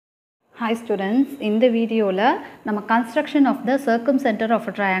Hi students, in the video la nama construction of the circumcenter of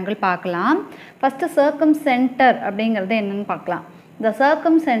a triangle paakalam. First circumcenter அப்படிங்கிறது என்னன்னு பார்க்கலாம். The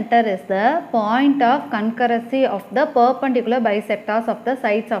circumcenter is the point of concurrency of the perpendicular bisectors of the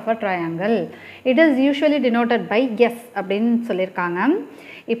sides of a triangle. It is usually denoted by S அப்படின்னு சொல்லிருக்காங்க.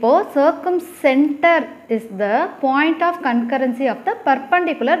 இப்போ circumcenter is the point of concurrency of the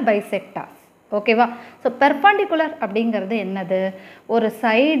perpendicular bisectors. ஓகேவா? So perpendicular அப்படிங்கிறது என்னது? ஒரு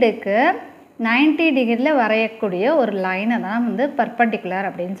சைடுக்கு 90 டிகிரியில் வரையக்கூடிய ஒரு லைனை தான் வந்து பெர்பண்டிகுலர்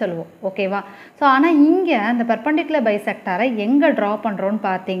அப்படின்னு சொல்லுவோம். ஓகேவா? ஸோ ஆனால் இங்கே அந்த பெர்பண்டிகுலர் பைசெக்டாரை எங்கே ட்ரா பண்ணுறோன்னு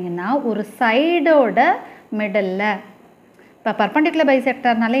பார்த்தீங்கன்னா ஒரு சைடோட மிடலில். இப்போ பெர்பண்டிகுலர்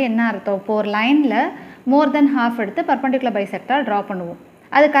பைசெக்டார்னாலே என்ன அர்த்தம்? இப்போ ஒரு லைனில் மோர் தென் ஹாஃப் எடுத்து பெர்பண்டிகுலர் பைசெக்டார் ட்ரா பண்ணுவோம்.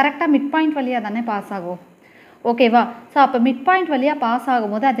 அது கரெக்டாக மிட் பாயிண்ட் வழியாக தானே பாஸ் ஆகும். ஓகேவா? ஸோ அப்போ மிட் பாயிண்ட் வழியாக பாஸ்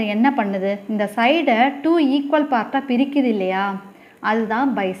ஆகும்போது அது என்ன பண்ணுது? இந்த சைடை 2 ஈக்குவல் பார்ட்டாக பிரிக்குது இல்லையா? அதுதான்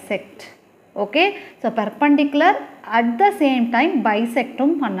bisect. Okay, so perpendicular at the same time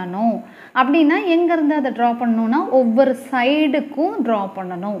பைசெக்டும் பண்ணணும். அப்படின்னா எங்கேருந்து அதை ட்ரா பண்ணணும்னா ஒவ்வொரு சைடுக்கும் ட்ரா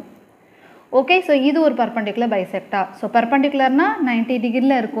பண்ணணும். ஓகே, ஸோ இது ஒரு பெர்பண்டிகுலர் பைசெக்டா. ஸோ பெர்பண்டிகுலர்னால் 90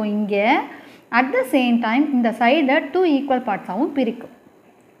 டிகிரியில் இருக்கும். இங்கே அட் த சேம் டைம் இந்த சைடை 2 ஈக்குவல் பார்ட்ஸாகவும் பிரிக்கும்.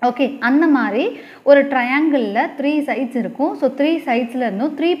 ஓகே, அந்த மாதிரி ஒரு ட்ரையாங்கிளில் 3 சைட்ஸ் இருக்கும். ஸோ 3 சைட்ஸில்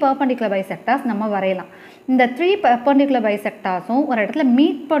இருந்தும் 3 பெர்பண்டிகுலர் பைசெக்டார்ஸ் நம்ம வரையலாம். இந்த 3 பெர்பண்டிகுலர் பைசெக்டார்ஸும் ஒரு இடத்துல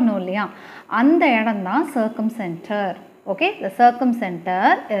மீட் பண்ணும் இல்லையா? அந்த இடம் தான் சர்க்கம்சென்டர். Okay, the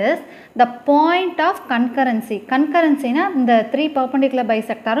சர்க்கம்சென்டர் is the point of concurrency. கன்கரன்சினா இந்த 3 பெர்பண்டிகுலர்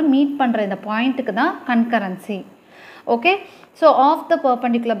பைசெக்டாரும் மீட் பண்ணுற இந்த பாயிண்ட்டுக்கு தான் concurrency. Okay, so of the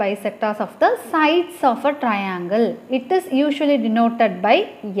perpendicular bisectors of the sides of a triangle, it is usually denoted by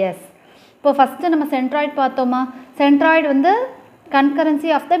S. இப்போ ஃபஸ்ட்டு நம்ம சென்ட்ராய்டு பார்த்தோமா? சென்ட்ராய்டு வந்து concurrency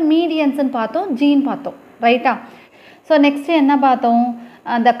of the மீடியன்ஸ்ன்னு பார்த்தோம், ஜீன் பார்த்தோம், ரைட்டா? ஸோ நெக்ஸ்ட்டு என்ன பார்த்தோம்?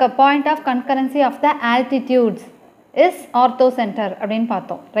 the point of concurrency of the altitudes is orthocenter அப்படின்னு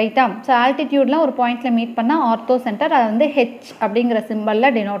பார்த்தோம், ரைட்டா? ஸோ ஆல்டிடியூட்லாம் ஒரு பாயிண்டில் மீட் பண்ணால் ஆர்த்தோசென்டர், அதை வந்து ஹெச் அப்படிங்கிற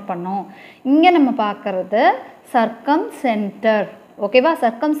சிம்பலில் டினோட் பண்ணோம். இங்கே நம்ம பார்க்குறது circumcenter. ஓகேவா?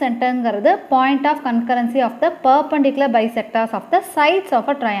 circumcenterங்கிறது point of concurrency of the perpendicular bisectors of the sides of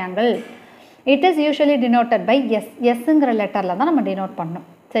a triangle. It is usually denoted by S. Sங்கிற லெட்டரில் தான் நம்ம டினோட் பண்ணோம்.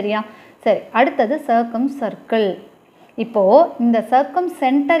 சரியா? சரி, அடுத்தது circumcircle. இப்போது இந்த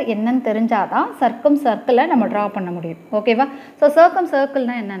circumcenter என்னன்னு தெரிஞ்சாதான் circumcircle நம்ம ட்ரா பண்ண முடியும். ஓகேவா? ஸோ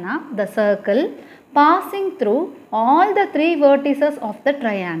circumcircleனால் என்னென்னா the circle passing through all the 3 vertices of the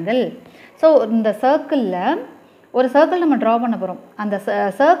triangle. So இந்த சர்க்கிளில் ஒரு சர்க்கிள் நம்ம ட்ரா பண்ண போகிறோம். அந்த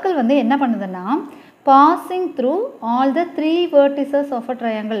சர்க்கிள் வந்து என்ன பண்ணுதுன்னா passing through all the 3 vertices of a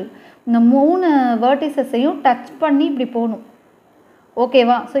triangle. இந்த 3 verticesஸையும் டச் பண்ணி இப்படி போகணும்.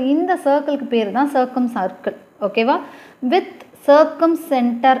 ஓகேவா? ஸோ இந்த சர்க்கிளுக்கு பேர் தான் சர்க்கம்சர்க்கிள். ஓகேவா? With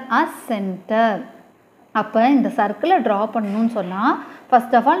சர்க்கம்சென்டர் as centre. அப்போ இந்த சர்க்கிளை ட்ரா பண்ணணும்னு சொன்னால்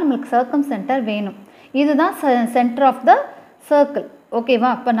ஃபர்ஸ்ட் ஆஃப் ஆல் நம்மளுக்கு சர்க்கம்சென்டர் வேணும். இதுதான் சென்டர் ஆஃப் த சர்க்கிள். ஓகேவா?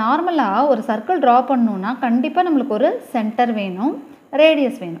 இப்போ நார்மலாக ஒரு சர்க்கிள் ட்ரா பண்ணணுன்னா கண்டிப்பாக நம்மளுக்கு ஒரு சென்டர் வேணும்,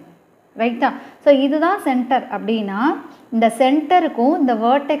 ரேடியஸ் வேணும், ரைட்டா? ஸோ இதுதான் சென்டர். அப்படின்னா இந்த சென்டருக்கும் இந்த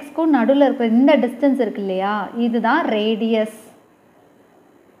வேர்டெக்ஸ்க்கும் நடுவில் இருக்கிற இந்த டிஸ்டன்ஸ் இருக்கு இல்லையா? இதுதான் ரேடியஸ்.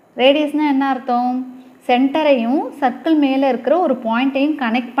 ரேடியஸ்னால் என்ன அர்த்தம்? சென்டரையும் சர்க்கிள் மேலே இருக்கிற ஒரு பாயிண்ட்டையும்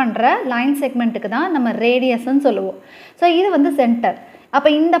கனெக்ட் பண்ணுற லைன் செக்மெண்ட்டுக்கு தான் நம்ம ரேடியஸ்ன்னு சொல்லுவோம். ஸோ இது வந்து சென்டர். அப்போ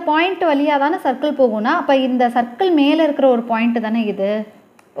இந்த பாயிண்ட் வழியாக தானே சர்க்கிள் போகும்னா அப்போ இந்த சர்க்கிள் மேலே இருக்கிற ஒரு பாயிண்ட்டு தானே இது.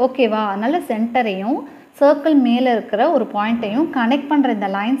 ஓகேவா? அதனால் சென்டரையும் சர்க்கிள் மேலே இருக்கிற ஒரு பாயிண்ட்டையும் கனெக்ட் பண்ணுற இந்த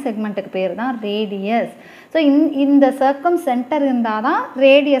லைன் செக்மெண்ட்டுக்கு பேர் தான் ரேடியஸ். ஸோ இந்த சர்க்கம்சென்டர் இருந்தால் தான்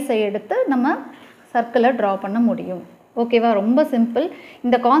ரேடியஸை எடுத்து நம்ம சர்க்கிளை ட்ரா பண்ண முடியும். ஓகேவா? ரொம்ப சிம்பிள்.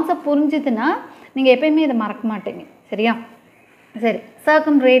 இந்த கான்செப்ட் புரிஞ்சுதுன்னா நீங்கள் எப்பயுமே இதை மறக்க மாட்டீங்க. சரியா? சரி,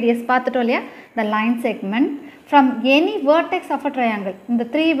 circumradius பார்த்துட்டோம் இல்லையா? the line segment from any vertex of a triangle. இந்த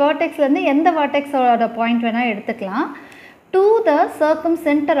 3 vertexலேருந்து எந்த vertexோட பாயிண்ட் வேணால் எடுத்துக்கலாம் to the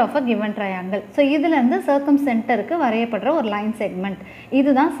circumcenter of a given triangle. So இதுலேருந்து circumcenterக்கு வரையப்படுற ஒரு லைன் செக்மெண்ட்.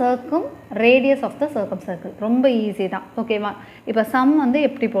 இதுதான் circumradius of the circumcircle. ரொம்ப ஈஸி தான். ஓகேவா? இப்போ சம் வந்து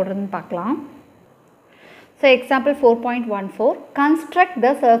எப்படி போடுறதுன்னு பார்க்கலாம். So example 4.14, construct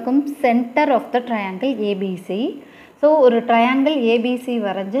the circumcenter of the triangle ABC. So ஒரு ட்ரையாங்கிள் ஏபிசி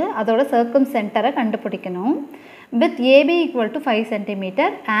வரைஞ்சி அதோட சர்க்கம்சென்டரை கண்டுபிடிக்கணும். With AB equal to 5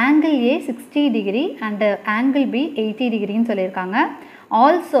 centimetre, angle A 60 degree and angle B 80 டிகிரின்னு சொல்லியிருக்காங்க.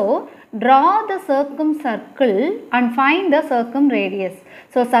 Also draw the சர்க்கம்சர்க்கிள் and find the சர்க்கம்ரேடியஸ்.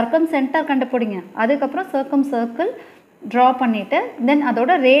 So சர்க்கம்சென்டர் கண்டுபிடிங்க, அதுக்கப்புறம் சர்க்கம்சர்க்கிள் ட்ரா பண்ணிவிட்டு தென்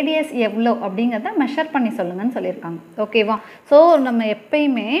அதோட radius எவ்வளோ அப்படிங்கிறத மெஷர் பண்ணி சொல்லுங்கன்னு சொல்லியிருக்காங்க. ஓகேவா? ஸோ நம்ம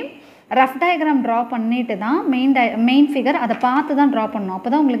எப்பயுமே ரஃப் டயக்ராம் ட்ரா பண்ணிட்டு தான் மெயின் ஃபிகர் அதை பார்த்து தான் ட்ரா பண்ணணும். அப்போ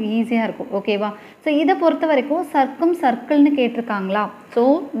தான் உங்களுக்கு ஈஸியாக இருக்கும். ஓகேவா? ஸோ இதை பொறுத்த வரைக்கும் சர்க்கும் சர்க்கிள்னு கேட்டிருக்காங்களா? ஸோ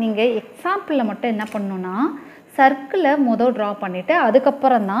நீங்கள் எக்ஸாம்பிளில் மட்டும் என்ன பண்ணணுன்னா சர்க்கிளை மொதல் ட்ரா பண்ணிவிட்டு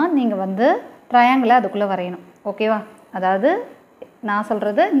அதுக்கப்புறம் தான் நீங்கள் வந்து ட்ரையாங்கிளை அதுக்குள்ளே வரையணும். ஓகேவா? அதாவது நான்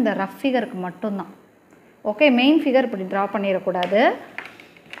சொல்கிறது இந்த ரஃப் ஃபிகருக்கு மட்டும்தான். ஓகே, மெயின் ஃபிகர் இப்படி ட்ரா பண்ணிடக்கூடாது.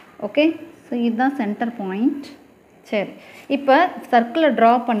 ஓகே, ஸோ இதுதான் சென்டர் பாயிண்ட். சரி, இப்போ சர்க்கிளை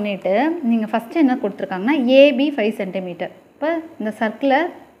ட்ரா பண்ணிவிட்டு நீங்கள் ஃபஸ்ட்டு என்ன கொடுத்துருக்காங்கன்னா ஏபி 5 சென்டிமீட்டர். இப்போ இந்த சர்க்கிளை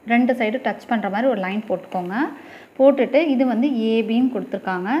 2 சைடு டச் பண்ணுற மாதிரி ஒரு லைன் போட்டுக்கோங்க. போட்டுட்டு இது வந்து ஏபின்னு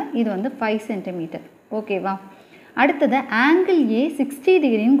கொடுத்துருக்காங்க, இது வந்து 5 சென்டிமீட்டர். ஓகேவா? அடுத்தது ஆங்கிள் ஏ 60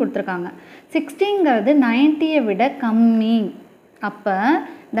 டிகிரின்னு கொடுத்துருக்காங்க. 60ங்கிறது 90யை விட கம்மி. அப்போ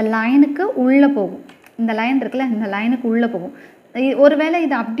இந்த லைனுக்கு உள்ளே போகும். இந்த லைன் இருக்குல்ல, இந்த லைனுக்கு உள்ளே போகும். ஒருவேளை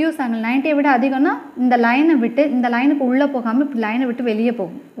இது அப்டியூஸ் ஆங்கிள் 90யை விட அதிகம்னா இந்த லைனை விட்டு இந்த லைனுக்கு உள்ளே போகாமல் இப்படி லைனை விட்டு வெளியே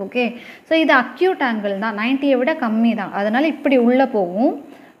போகும். ஓகே, ஸோ இது அக்யூட் ஆங்கிள் தான், 90யை விட கம்மி தான். அதனால் இப்படி உள்ளே போகும்.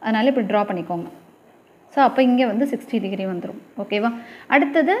 அதனால் இப்படி ட்ரா பண்ணிக்கோங்க. ஸோ அப்போ இங்கே வந்து 60 டிகிரி வந்துடும். ஓகேவா?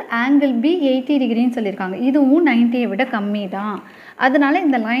 அடுத்தது ஆங்கிள் பி 80 டிகிரின்னு சொல்லியிருக்காங்க. இதுவும் 90யை விட கம்மி தான். அதனால்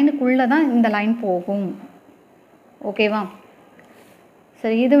இந்த லைனுக்குள்ளே தான் இந்த லைன் போகும். ஓகேவா?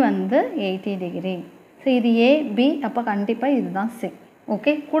 சரி, இது வந்து 80 டிகிரி. ஸோ இது ஏபி, அப்போ கண்டிப்பாக இதுதான் சி.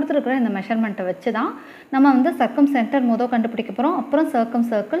 ஓகே, கொடுத்துருக்குற இந்த மெஷர்மெண்ட்டை வச்சு தான் நம்ம வந்து சர்க்கம் சென்டர் மொதல் கண்டுபிடிக்க போகிறோம். அப்புறம் சர்க்கம்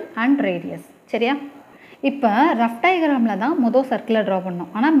சர்க்கிள் அண்ட் ரேடியஸ். சரியா? இப்போ ரஃப் டயக்ராமில் தான் மொதல் சர்க்கிளை ட்ரா பண்ணோம்.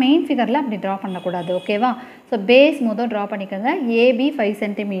 ஆனால் மெயின் ஃபிகரில் அப்படி ட்ரா பண்ணக்கூடாது. ஓகேவா? ஸோ பேஸ் மொதல் ட்ரா பண்ணிக்கோங்க. AB 5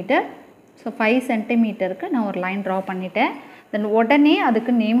 centimetre. ஸோ 5 சென்டிமீட்டருக்கு நான் ஒரு லைன் ட்ரா பண்ணிட்டேன். தென் உடனே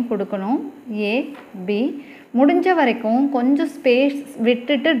அதுக்கு நேம் கொடுக்கணும், ஏபி. முடிஞ்ச வரைக்கும் கொஞ்சம் ஸ்பேஸ்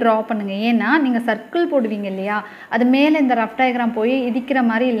விட்டுட்டு ட்ரா பண்ணுங்கள். ஏன்னா நீங்கள் சர்க்கிள் போடுவீங்க இல்லையா, அது மேலே இந்த ரஃப் டயக்ராம் போய் இடிக்கிற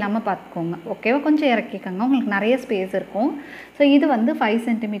மாதிரி இல்லாமல் பார்த்துக்கோங்க. ஓகேவா? கொஞ்சம் இறக்கிக்கோங்க, உங்களுக்கு நிறைய ஸ்பேஸ் இருக்கும். ஸோ இது வந்து 5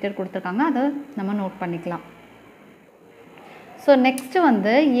 சென்டிமீட்டர் கொடுத்துருக்காங்க, அதை நம்ம நோட் பண்ணிக்கலாம். ஸோ நெக்ஸ்ட்டு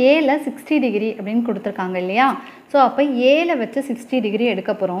வந்து ஏல 60 டிகிரி அப்படின்னு கொடுத்துருக்காங்க இல்லையா. ஸோ அப்போ ஏல வச்சு 60 டிகிரி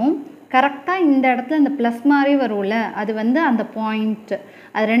எடுக்க போகிறோம். கரெக்டாக இந்த இடத்துல இந்த ப்ளஸ் மாதிரி வரும்ல, அது வந்து அந்த பாயிண்ட்டு,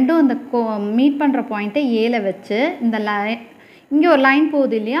 அது ரெண்டும் அந்த மீட் பண்ணுற பாயிண்ட்டை ஏல வச்சு இந்த இங்கே ஒரு லைன்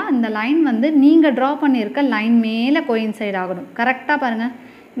போகுது இல்லையா, இந்த லைன் வந்து நீங்கள் ட்ரா பண்ணியிருக்க லைன் மேலே கோயின்சைட் ஆகணும். கரெக்டாக பாருங்கள்,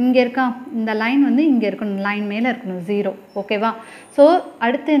 இங்கே இருக்கா, இந்த லைன் வந்து இங்கே இருக்கணும், லைன் மேலே இருக்கணும் 0. ஓகேவா? ஸோ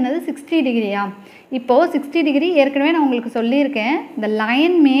அடுத்து என்னது 60 டிகிரியா. இப்போது 60 டிகிரி ஏற்கனவே நான் உங்களுக்கு சொல்லியிருக்கேன், இந்த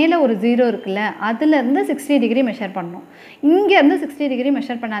லைன் மேலே ஒரு 0 இருக்குல்ல, அதுலேருந்து 60 டிகிரி மெஷர் பண்ணணும். இங்கேருந்து 60 டிகிரி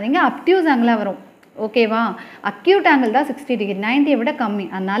மெஷர் பண்ணாதீங்க, அப்டியூஸ் ஆங்கிளாக வரும். ஓகேவா? அக்யூட் ஆங்கிள் தான் 60 டிகிரி, 90யை விட கம்மி.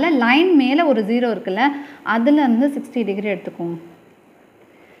 அதனால் லைன் மேலே ஒரு 0 இருக்குல்ல, அதுலேருந்து 60 டிகிரி எடுத்துக்கோங்க.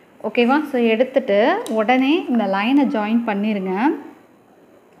 ஓகேவா? ஸோ எடுத்துகிட்டு உடனே இந்த லைனை ஜாயின் பண்ணிடுங்க.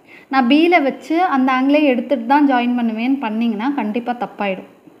 நான் பியில் வச்சு அந்த ஆங்கிளே எடுத்துகிட்டு தான் ஜாயின் பண்ணுவேன்னு பண்ணிங்கன்னா கண்டிப்பாக தப்பாயிடும்.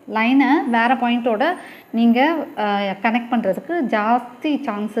 லைனை வேறு பாயிண்ட்டோட நீங்கள் கனெக்ட் பண்ணுறதுக்கு ஜாஸ்தி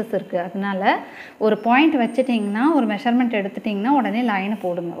சான்சஸ் இருக்குது. அதனால் ஒரு பாயிண்ட் வச்சுட்டிங்கன்னா, ஒரு மெஷர்மெண்ட் எடுத்துட்டிங்கன்னா உடனே லைனை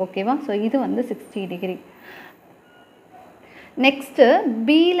போடுங்க. ஓகேவா? ஸோ இது வந்து 60 டிகிரி. நெக்ஸ்ட்டு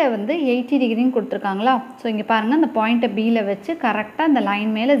பியில் வந்து 80 டிகிரின்னு கொடுத்துருக்காங்களா. ஸோ இங்கே பாருங்கள், அந்த பாயிண்ட்டை பியில் வச்சு கரெக்டாக இந்த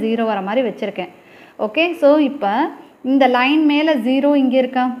லைன் மேலே 0 வர மாதிரி வச்சுருக்கேன். ஓகே, ஸோ இப்போ இந்த லைன் மேலே 0 இங்கே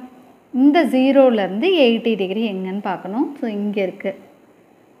இருக்கா, இந்த 0லேருந்து 80 டிகிரி எங்கன்னு பார்க்கணும். ஸோ இங்கே இருக்குது.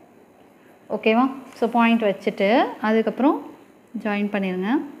 ஓகேவா? ஸோ பாயிண்ட் வச்சுட்டு அதுக்கப்புறம் ஜாயின்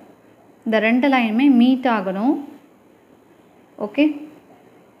பண்ணிடுங்க. இந்த 2 லைனுமே மீட் ஆகணும். ஓகே,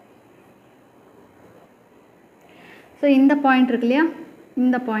 ஸோ இந்த பாயிண்ட் இருக்கு இல்லையா,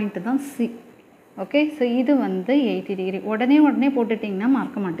 இந்த பாயிண்ட்டு தான் சி. ஓகே, ஸோ இது வந்து 80 டிகிரி. உடனே போட்டுட்டிங்கன்னா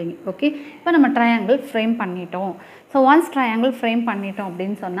மறக்க மாட்டீங்க. ஓகே, இப்போ நம்ம ட்ரையாங்கிள் ஃப்ரேம் பண்ணிட்டோம். ஸோ ஒன்ஸ் ட்ரையாங்கிள் ஃப்ரேம் பண்ணிட்டோம்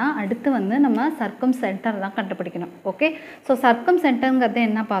அப்படின்னு சொன்னால் அடுத்து வந்து நம்ம சர்க்கம் சென்டர் தான் கண்டுபிடிக்கணும். ஓகே, ஸோ சர்க்கம் சென்டருங்கிறது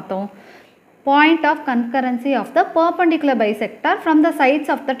என்ன பார்த்தோம், point of concurrency of the perpendicular bisector from the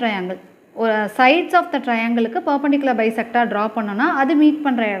sides of the triangle. ஒரு sides of the ட்ரையாங்கிளுக்கு perpendicular bisector draw பண்ணோன்னா அது மீட்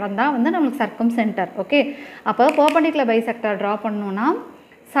பண்ணுற இடம் தான் வந்து நம்மளுக்கு சர்க்கம் சென்டர். ஓகே, அப்போ பர்பண்டிகுலர் பைசெக்டார் ட்ரா பண்ணணுன்னா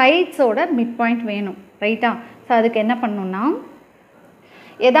சைட்ஸோட மிட் பாயிண்ட் வேணும். ரைட்டா? ஸோ அதுக்கு என்ன பண்ணணுன்னா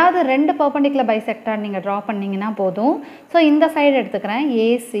ஏதாவது 2 பர்பண்டிகுலர் பைசெக்டார் நீங்கள் ட்ரா பண்ணிங்கன்னா போதும். ஸோ இந்த சைடு எடுத்துக்கிறேன்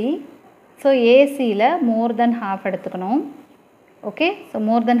ஏசி. ஸோ ஏசியில் மோர் தென் ஹாஃப் எடுத்துக்கணும். ஓகே, ஸோ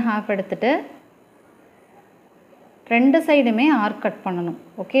மோர் தென் ஹாஃப் எடுத்துகிட்டு 2 சைடுமே ஆர்க் கட் பண்ணணும்.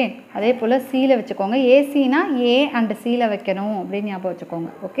 ஓகே, அதே போல் சியில் வச்சுக்கோங்க. ஏசினா ஏ அண்ட் சியில் வைக்கணும் அப்படின்னு ஞாபகம்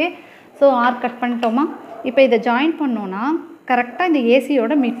வச்சுக்கோங்க. Okay, so arc cut பண்ணிட்டோமா. இப்போ இதை ஜாயின் பண்ணோன்னா கரெக்டாக இந்த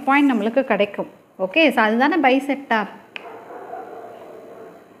ஏசியோட மிட் பாயிண்ட் நம்மளுக்கு கிடைக்கும். ஓகே, ஸோ அதுதானே பைசெக்டார்.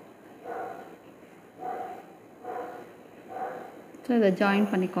 ஸோ இதை ஜாயின்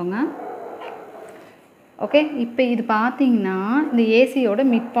பண்ணிக்கோங்க. ஓகே, இப்போ இது பார்த்தீங்கன்னா இந்த ஏசியோட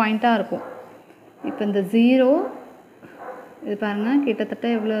மிட் பாயிண்ட்டாக இருக்கும். இப்போ இந்த 0 இது பாருங்கள் கிட்டத்தட்ட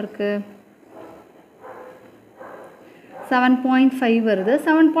எவ்வளோ இருக்குது, 7.5 வருது.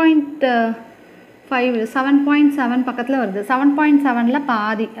 7.7 பக்கத்தில் வருது. 7.7ல்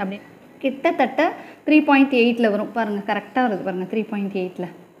பாதி அப்படி கிட்டத்தட்ட 3.8ல் வரும் பாருங்கள். கரெக்டாக வருது பாருங்கள் 3.8ல்.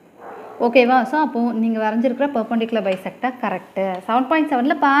 ஓகேவா? ஸோ அப்போது நீங்கள் வரைஞ்சிருக்கிற பெர்பெண்டிகுலர் பைசெக்டர் கரெக்டு.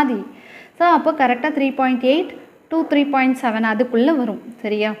 7.7ல் பாதி. ஸோ அப்போ கரெக்டாக 3.8 to 3.7 அதுக்குள்ளே வரும்.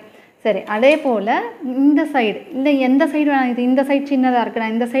 சரியா? சரி, அதே போல் இந்த சைடு இல்லை எந்த சைடு வேணால், இது இந்த சைடு சின்னதாக இருக்குது,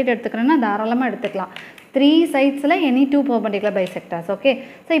 நான் இந்த சைடு எடுத்துக்கிறேன்னா தாராளமாக எடுத்துக்கலாம். 3 சைட்ஸில் any 2 perpendicular bisectors. Okay,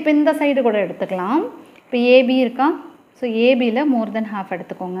 so இப்போ இந்த சைடு கூட எடுத்துக்கலாம். இப்போ ஏபி இருக்கா? ஸோ ஏபியில் மோர் தென் ஹாஃப்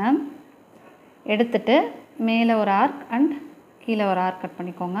எடுத்துக்கோங்க. எடுத்துட்டு மேலே ஒரு ஆர்க் அண்ட் கீழே ஒரு ஆர்க் கட்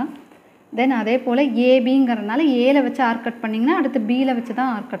பண்ணிக்கோங்க. தென் அதே போல் ஏபிங்கிறதுனால ஏல வச்சு ஆர்க் கட் பண்ணிங்கன்னா அடுத்து பியில் வச்சு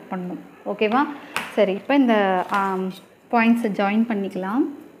தான் ஆர்க் கட் பண்ணணும். ஓகேவா? சரி, இப்போ இந்த பாயிண்ட்ஸை ஜாயின் பண்ணிக்கலாம்.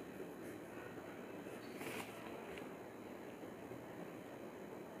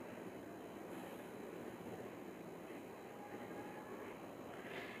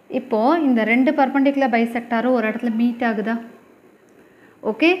 இப்போது இந்த 2 பர்பெண்டிகுலர் பைசெக்டாரும் ஒரு இடத்துல மீட் ஆகுதா?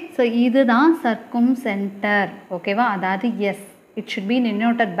 ஓகே, ஸோ இதுதான் சர்க்கும் சென்டர். ஓகேவா? அதாவது S, it should be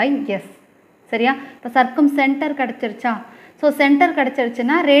denoted by S. சரியா? இப்போ சர்க்கும் சென்டர் கிடச்சிருச்சா? ஸோ சென்டர்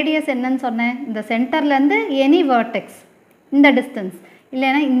கிடச்சிருச்சுன்னா ரேடியஸ் என்னன்னு சொன்னேன், இந்த சென்டர்லேருந்து எனி வேர்டெக்ஸ் இந்த டிஸ்டன்ஸ்,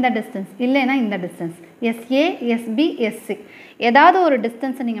 இல்லைன்னா இந்த டிஸ்டன்ஸ், இல்லைன்னா இந்த டிஸ்டன்ஸ், எஸ்ஏ எஸ்பி எஸ்சி ஏதாவது ஒரு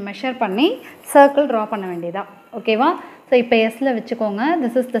டிஸ்டன்ஸை நீங்கள் மெஷர் பண்ணி சர்க்கிள் ட்ரா பண்ண வேண்டியதா. ஓகேவா? ஸோ இப்போ எஸ்ஸில் வச்சுக்கோங்க.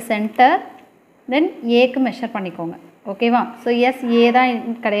 This is the centre. தென் ஏக்கு மெஷர் பண்ணிக்கோங்க. ஓகேவா? ஸோ எஸ்ஏ தான்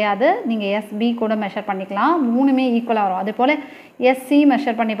கிடையாது, நீங்கள் எஸ்பி கூட மெஷர் பண்ணிக்கலாம். மூணுமே ஈக்குவலாக வரும். அதே போல் எஸ்சி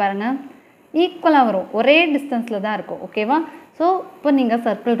மெஷர் பண்ணி பாருங்கள், ஈக்குவலாக வரும். ஒரே டிஸ்டன்ஸில் தான் இருக்கும். ஓகேவா? ஸோ இப்போ நீங்கள்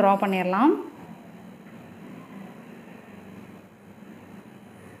சர்க்கிள் ட்ரா பண்ணிடலாம்.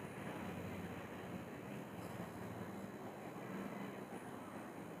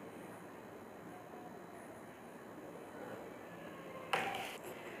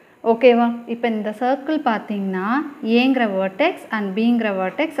 ஓகேவா? இப்போ இந்த சர்க்கிள் பார்த்தீங்கன்னா ஏங்கிற வேர்டெக்ஸ் அண்ட் பிங்கிற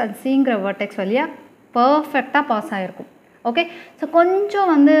வேர்டெக்ஸ் அண்ட் சிங்கிற வேர்டெக்ஸ் வழியாக பர்ஃபெக்டாக பாஸ் ஆகிருக்கும். ஓகே, ஸோ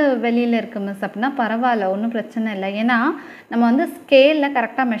கொஞ்சம் வந்து வெளியில் இருக்குது மிஸ் அப்படின்னா பரவாயில்ல, ஒன்றும் பிரச்சனை இல்லை. ஏன்னா நம்ம வந்து ஸ்கேலில்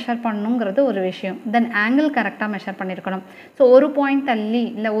கரெக்டாக மெஷர் பண்ணணுங்கிறது ஒரு விஷயம். தென் ஆங்கிள் கரெக்டாக மெஷர் பண்ணியிருக்கணும். ஸோ ஒரு பாயிண்ட் தள்ளி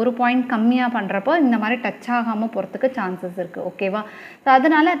இல்லை ஒரு பாயிண்ட் கம்மியாக பண்ணுறப்போ இந்த மாதிரி டச் ஆகாமல் போகிறதுக்கு சான்சஸ் இருக்குது. ஓகேவா? ஸோ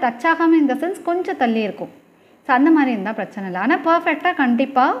அதனால் டச் ஆகாமல் இந்த சென்ஸ் கொஞ்சம் தள்ளி இருக்கும். ஸோ அந்த மாதிரி இருந்தால் பிரச்சனை இல்லை. ஆனால் பர்ஃபெக்டாக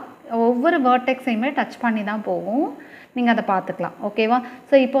கண்டிப்பாக ஒவ்வொரு வேர்டெக்ஸையுமே டச் பண்ணி தான் போகும். நீங்கள் அதை பார்த்துக்கலாம். ஓகேவா?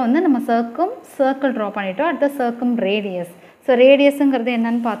 ஸோ இப்போ வந்து நம்ம சர்க்கிள் ட்ரா பண்ணிட்டோம். அடுத்த சர்க்கும் ரேடியஸ். ஸோ ரேடியஸுங்கிறது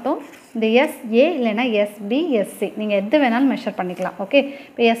என்னென்னு பார்த்தோம், இந்த எஸ்ஏ இல்லைன்னா எஸ்பி எஸ்சி நீங்கள் எது வேணாலும் மெஷர் பண்ணிக்கலாம். ஓகே,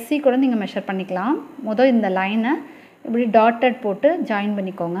 இப்போ எஸ்சி கூட நீங்கள் மெஷர் பண்ணிக்கலாம். முதல் இந்த லைனை இப்படி டாட்டட் போட்டு ஜாயின்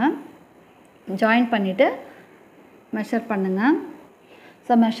பண்ணிக்கோங்க. ஜாயின் பண்ணிவிட்டு மெஷர் பண்ணுங்கள்.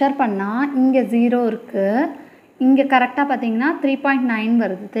 ஸோ மெஷர் பண்ணால் இங்கே 0 இருக்குது, இங்கே கரெக்டாக பார்த்தீங்கன்னா 3.9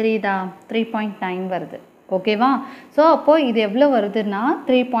 வருது. தெரியுதா? 3.9 வருது. ஓகேவா? ஸோ அப்போது இது எவ்வளோ வருதுன்னா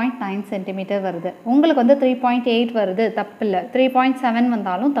 3.9 சென்டிமீட்டர் வருது. உங்களுக்கு வந்து 3.8 வருது, தப்பு இல்லை. 3.7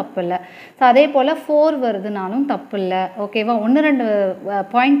 வந்தாலும் தப்பு இல்லை. ஸோ அதே போல் 4 வருதுனாலும் தப்பு இல்லை. ஓகேவா? 1-2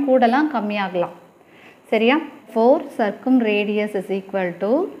 பாயிண்ட் கூடலாம் கம்மியாகலாம். சரியா? 4 சர்க்கும் ரேடியஸ் இஸ் ஈக்குவல்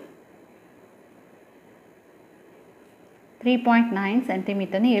டு 3.9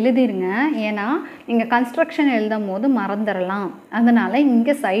 சென்டிமீட்டர்னு எழுதிருங்க. ஏன்னா நீங்கள் கன்ஸ்ட்ரக்ஷன் எழுதும் போது மறந்துடலாம், அதனால்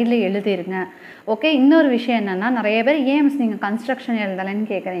இங்கே சைடில் எழுதிருங்க. ஓகே, இன்னொரு விஷயம் என்னென்னா நிறைய பேர் ஏன் மிஸ் நீங்கள் கன்ஸ்ட்ரக்ஷன் எழுதலைன்னு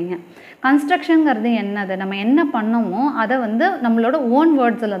கேட்குறீங்க. கன்ஸ்ட்ரக்ஷனுங்கிறது என்னது, நம்ம என்ன பண்ணோமோ அதை வந்து நம்மளோட ஓன்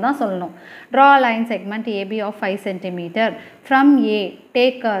வேர்ட்ஸில் தான் சொல்லணும். Draw line segment AB of 5 centimetre, from A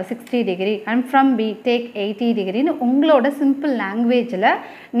take 60 degree and from B take 80 டிகிரின்னு உங்களோட சிம்பிள் லாங்குவேஜில்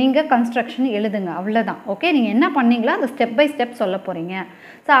நீங்கள் கன்ஸ்ட்ரக்ஷன் எழுதுங்க. அவ்வளோதான். ஓகே, நீங்கள் என்ன பண்ணீங்களோ அதை ஸ்டெப் பை ஸ்டெப் சொல்ல போகிறீங்க.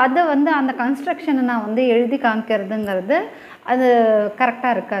 ஸோ அதை வந்து அந்த கன்ஸ்ட்ரக்ஷனை நான் வந்து எழுதி காமிக்கிறதுங்கிறது அது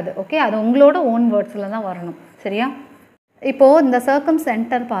கரெக்டாக இருக்காது. ஓகே, அது உங்களோட ஓன் வேர்ட்ஸில் தான் வரணும். சரியா? இப்போது இந்த சர்க்கம்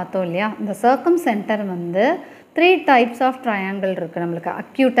சென்டர் பார்த்தோம் இல்லையா? இந்த சர்க்கம் சென்டர் வந்து 3 டைப்ஸ் ஆஃப் ட்ரையாங்கிள் இருக்குது நம்மளுக்கு.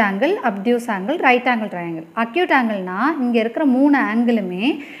 Acute angle, obtuse angle, right angle triangle. Acute ஆங்கிள்னால் இங்கே இருக்கிற 3 ஆங்கிளுமே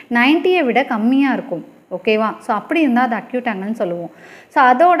 90யை விட கம்மியாக இருக்கும். ஓகேவா? ஸோ அப்படி இருந்தால் அது அக்யூட் ஆங்கிள்னு சொல்லுவோம். ஸோ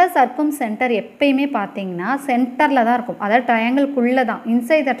அதோட சர்க்கும் சென்டர் எப்பயுமே பார்த்தீங்கன்னா சென்டரில் தான் இருக்கும். அதாவது ட்ரையாங்கிள்குள்ளே தான்,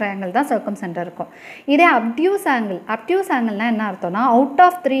 இன்சைட் த ட்ரையாங்கிள் தான் சர்க்கும் சென்டர் இருக்கும். இதே அப்டியூஸ் ஆங்கிள்னால் என்ன அர்த்தம்னா அவுட்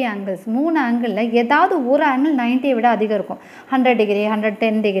ஆஃப் 3 ஆங்கிள்ஸ், 3 ஆங்கிளில் ஏதாவது ஒரு ஆங்கிள் 90யை விட அதிகம் இருக்கும். 100 டிகிரி,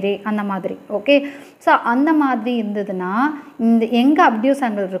 110 டிகிரி அந்த மாதிரி. ஓகே, ஸோ அந்த மாதிரி இருந்ததுன்னா இந்த எங்கே அப்டியூஸ்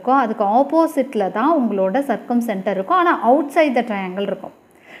ஆங்கிள் இருக்கோ அதுக்கு ஆப்போசிட்டில் தான் உங்களோட சர்க்கும் சென்டர் இருக்கும். ஆனால் அவுட் சைட் த ட்ரையாங்கிள் இருக்கும்.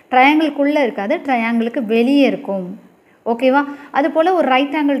 ட்ரையாங்கிள்குள்ளே இருக்காது, ட்ரையாங்கிளுக்கு வெளியே இருக்கும். ஓகேவா? அதுபோல் ஒரு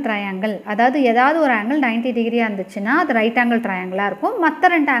ரைட் ஆங்கிள் ட்ரையாங்கிள், அதாவது ஏதாவது ஒரு ஆங்கிள் 90 டிகிரியாக இருந்துச்சுன்னா அது ரைட் ஆங்கிள் ட்ரையாங்கிளாக இருக்கும். மற்ற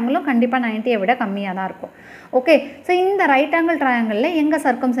 2 ஆங்கிளும் கண்டிப்பாக 90யை விட கம்மியாக தான் இருக்கும். ஓகே, ஸோ இந்த ரைட் ஆங்கிள் ட்ரையாங்கிளில் எங்கே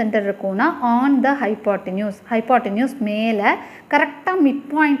சர்க்கம் சென்டர் இருக்கும்னா ஆன் த ஹைப்போட்டென்யூஸ் மேலே கரெக்டாக மிட்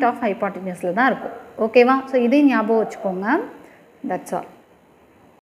பாயிண்ட் ஆஃப் ஹைப்போட்டென்யூஸில் தான் இருக்கும். ஓகேவா? ஸோ இதையும் ஞாபகம் வச்சுக்கோங்க. That's all.